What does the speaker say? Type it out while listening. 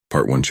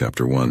Part 1,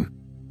 Chapter 1.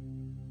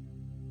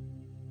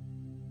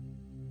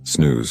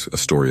 SNOOZE, A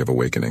Story of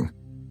Awakening.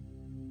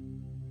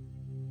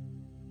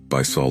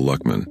 By Saul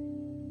Luckman.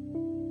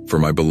 For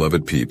my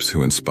beloved peeps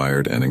who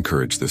inspired and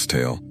encouraged this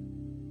tale,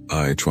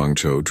 I,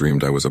 Chuangcho,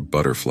 dreamed I was a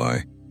butterfly,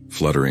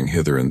 fluttering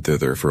hither and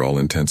thither, for all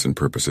intents and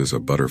purposes a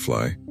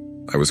butterfly.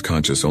 I was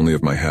conscious only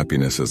of my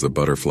happiness as a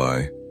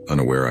butterfly,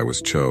 unaware I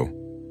was Cho.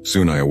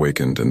 Soon I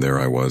awakened, and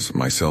there I was,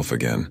 myself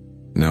again.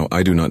 Now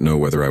I do not know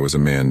whether I was a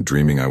man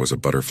dreaming I was a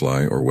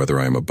butterfly, or whether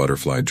I am a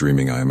butterfly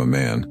dreaming I am a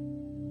man.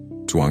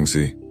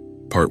 Zhuangzi,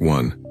 Part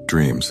 1,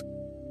 Dreams.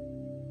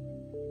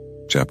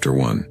 Chapter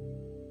 1.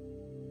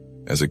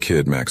 As a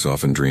kid, Max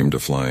often dreamed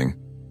of flying.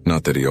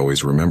 Not that he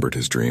always remembered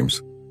his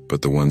dreams,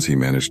 but the ones he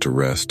managed to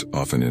wrest,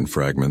 often in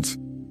fragments,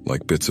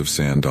 like bits of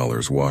sand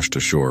dollars washed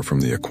ashore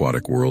from the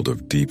aquatic world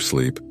of deep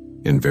sleep,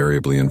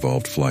 invariably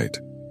involved flight.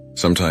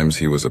 Sometimes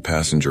he was a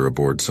passenger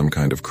aboard some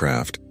kind of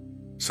craft,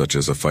 such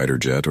as a fighter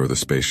jet or the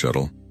space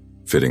shuttle.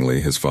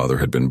 Fittingly, his father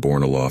had been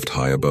born aloft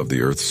high above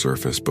the Earth's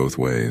surface both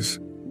ways.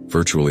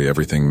 Virtually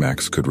everything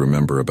Max could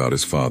remember about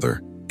his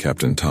father,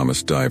 Captain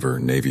Thomas Diver,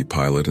 Navy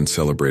pilot and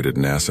celebrated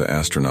NASA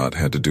astronaut,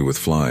 had to do with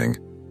flying,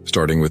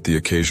 starting with the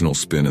occasional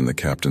spin in the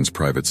captain's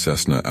private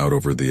Cessna out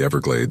over the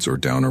Everglades or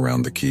down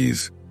around the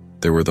Keys.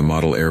 There were the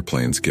model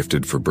airplanes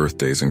gifted for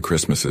birthdays and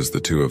Christmases, the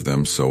two of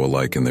them so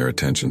alike in their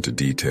attention to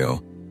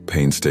detail,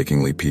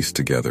 painstakingly pieced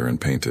together and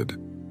painted.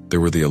 There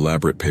were the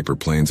elaborate paper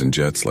planes and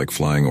jets like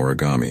flying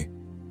origami,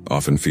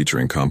 often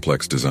featuring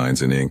complex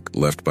designs in ink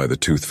left by the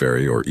Tooth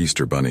Fairy or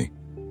Easter Bunny.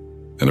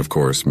 And of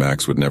course,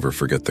 Max would never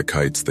forget the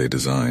kites they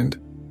designed,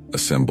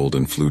 assembled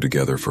and flew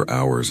together for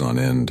hours on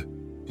end,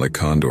 like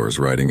condors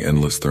riding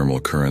endless thermal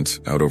currents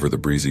out over the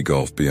breezy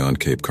gulf beyond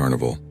Cape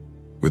Carnival.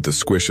 With the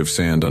squish of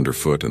sand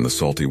underfoot and the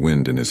salty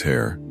wind in his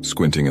hair,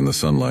 squinting in the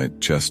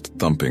sunlight, chest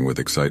thumping with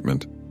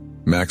excitement,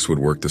 Max would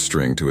work the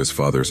string to his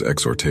father's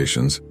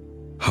exhortations,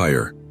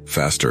 higher,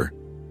 faster,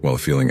 while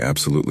feeling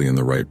absolutely in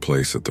the right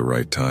place at the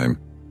right time.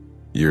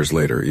 Years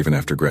later, even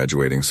after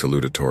graduating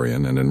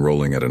salutatorian and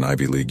enrolling at an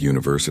Ivy League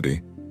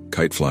university,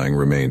 kite flying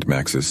remained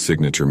Max's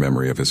signature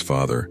memory of his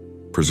father,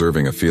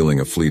 preserving a feeling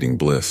of fleeting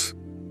bliss,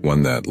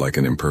 one that, like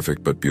an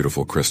imperfect but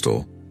beautiful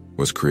crystal,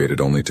 was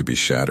created only to be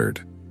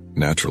shattered.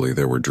 Naturally,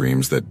 there were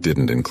dreams that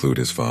didn't include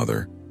his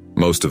father.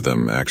 Most of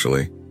them,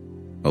 actually.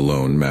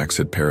 Alone, Max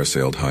had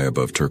parasailed high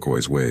above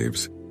turquoise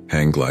waves,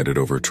 hang-glided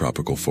over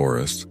tropical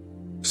forests,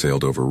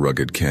 sailed over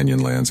rugged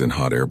canyonlands in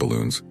hot air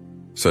balloons.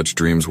 Such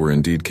dreams were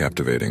indeed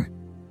captivating.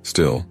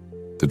 Still,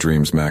 the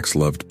dreams Max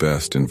loved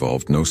best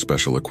involved no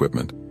special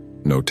equipment,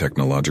 no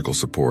technological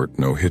support,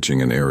 no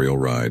hitching an aerial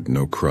ride,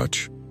 no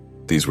crutch.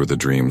 These were the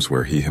dreams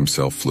where he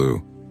himself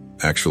flew.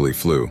 Actually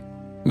flew.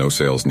 No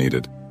sails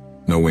needed.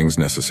 No wings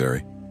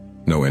necessary.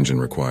 No engine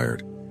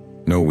required.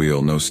 No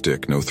wheel, no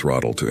stick, no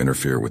throttle to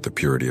interfere with the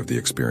purity of the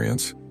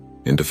experience.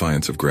 In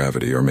defiance of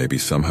gravity, or maybe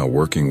somehow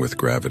working with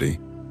gravity,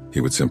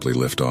 he would simply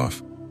lift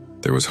off.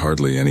 There was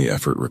hardly any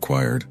effort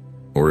required.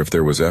 Or if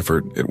there was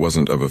effort, it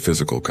wasn't of a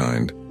physical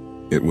kind.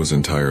 It was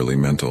entirely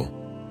mental.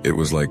 It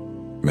was like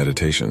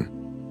meditation.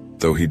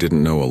 Though he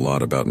didn't know a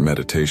lot about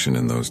meditation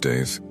in those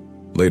days.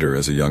 Later,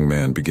 as a young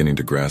man beginning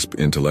to grasp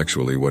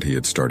intellectually what he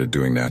had started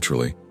doing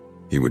naturally,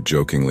 he would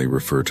jokingly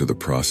refer to the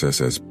process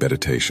as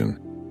meditation.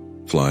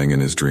 Flying in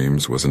his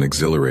dreams was an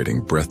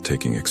exhilarating,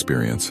 breathtaking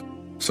experience,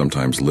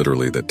 sometimes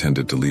literally that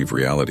tended to leave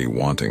reality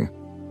wanting,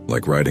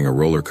 like riding a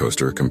roller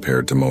coaster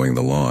compared to mowing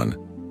the lawn.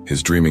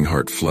 His dreaming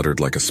heart fluttered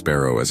like a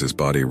sparrow as his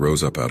body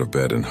rose up out of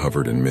bed and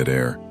hovered in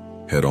midair,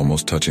 head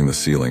almost touching the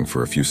ceiling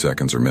for a few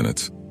seconds or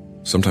minutes.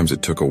 Sometimes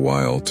it took a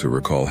while to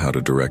recall how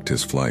to direct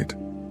his flight.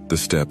 The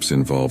steps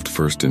involved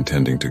first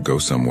intending to go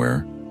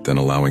somewhere, then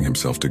allowing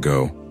himself to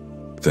go,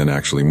 then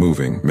actually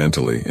moving,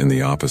 mentally, in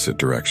the opposite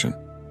direction.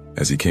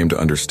 As he came to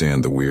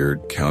understand the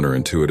weird,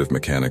 counterintuitive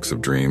mechanics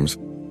of dreams,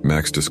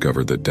 Max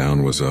discovered that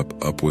down was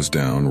up was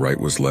down, right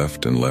was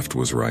left, and left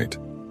was right.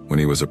 When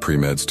he was a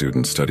pre-med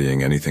student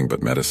studying anything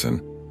but medicine,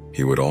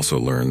 he would also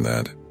learn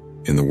that,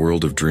 in the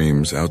world of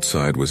dreams,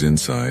 outside was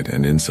inside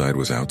and inside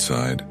was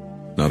outside.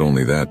 Not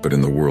only that, but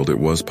in the world it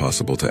was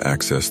possible to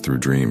access through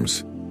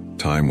dreams.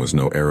 Time was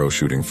no arrow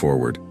shooting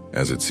forward,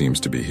 as it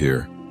seems to be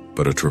here,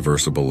 but a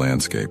traversable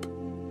landscape.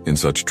 In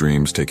such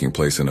dreams taking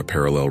place in a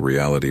parallel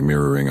reality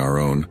mirroring our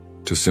own,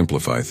 to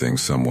simplify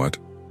things somewhat,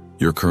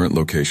 your current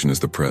location is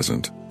the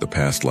present, the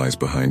past lies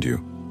behind you,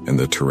 and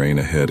the terrain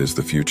ahead is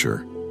the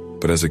future.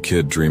 But as a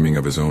kid dreaming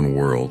of his own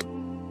world,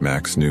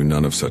 Max knew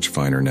none of such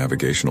finer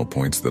navigational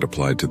points that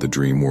applied to the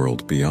dream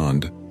world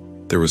beyond.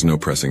 There was no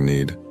pressing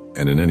need,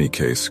 and in any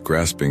case,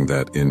 grasping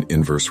that in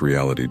inverse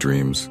reality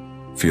dreams,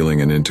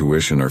 feeling and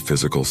intuition are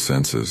physical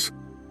senses,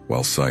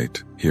 while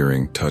sight,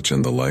 hearing, touch,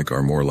 and the like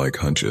are more like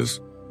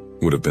hunches,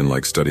 would have been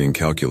like studying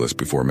calculus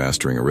before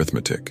mastering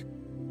arithmetic.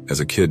 As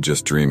a kid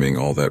just dreaming,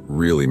 all that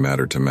really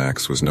mattered to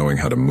Max was knowing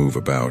how to move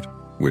about,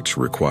 which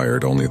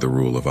required only the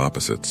rule of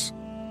opposites.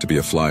 To be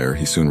a flyer,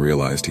 he soon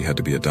realized he had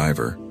to be a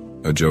diver,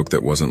 a joke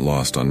that wasn't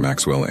lost on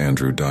Maxwell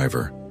Andrew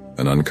Diver,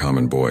 an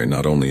uncommon boy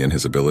not only in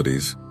his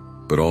abilities,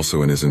 but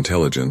also in his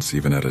intelligence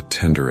even at a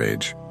tender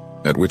age.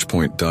 At which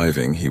point,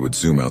 diving, he would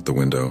zoom out the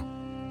window.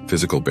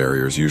 Physical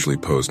barriers usually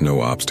pose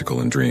no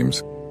obstacle in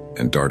dreams,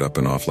 and dart up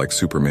and off like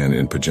Superman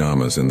in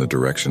pajamas in the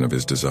direction of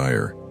his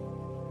desire.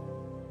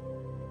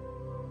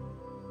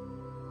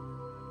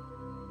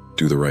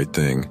 Do the right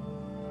thing.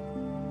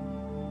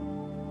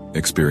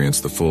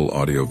 Experience the full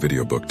audio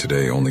video book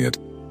today only at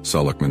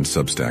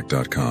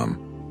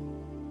solakmansubstack.com.